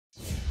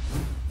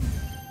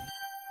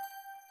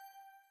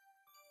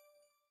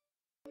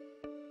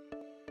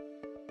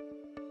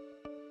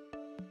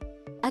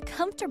A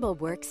comfortable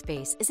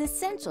workspace is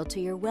essential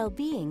to your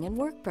well-being and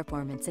work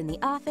performance in the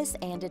office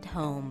and at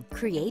home.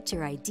 Create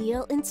your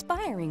ideal,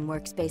 inspiring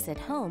workspace at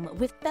home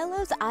with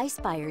Fellows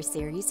I-Spire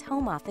series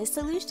home office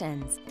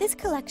solutions. This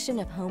collection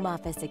of home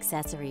office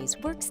accessories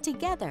works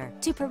together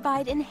to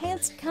provide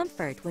enhanced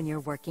comfort when you're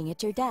working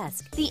at your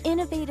desk. The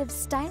innovative,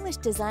 stylish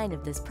design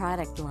of this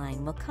product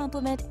line will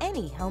complement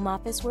any home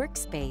office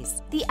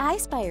workspace. The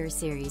I-Spire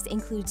series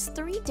includes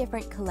 3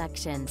 different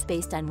collections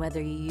based on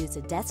whether you use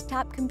a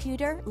desktop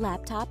computer,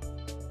 laptop,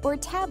 or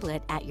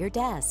tablet at your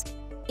desk.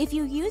 If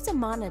you use a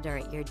monitor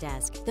at your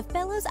desk, the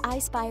Fellows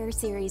I-Spire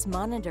series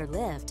monitor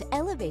lift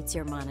elevates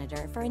your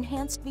monitor for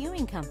enhanced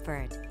viewing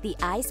comfort. The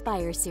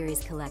I-Spire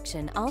series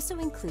collection also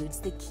includes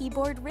the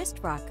keyboard wrist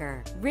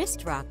rocker,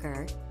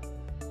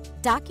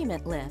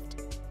 document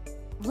lift,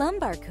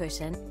 lumbar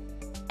cushion,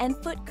 and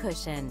foot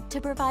cushion to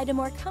provide a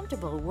more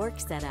comfortable work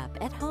setup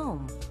at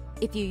home.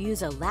 If you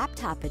use a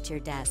laptop at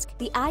your desk,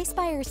 the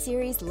I-Spire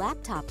series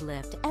laptop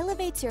lift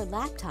elevates your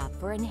laptop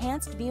for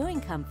enhanced viewing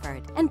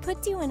comfort and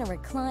puts you in a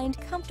reclined,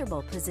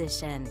 comfortable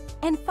position.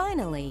 And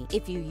finally,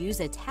 if you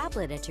use a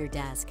tablet at your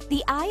desk,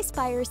 the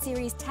I-Spire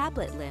series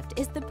tablet lift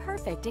is the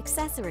perfect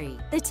accessory.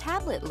 The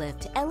tablet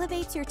lift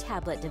elevates your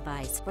tablet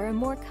device for a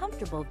more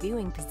comfortable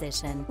viewing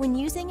position when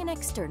using an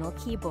external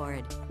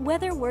keyboard.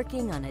 Whether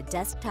working on a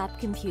desktop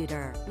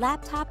computer,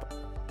 laptop,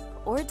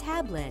 or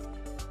tablet,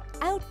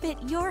 outfit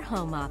your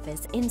home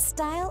office in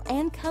style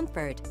and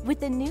comfort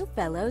with the new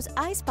Fellows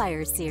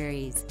I-Spire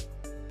series.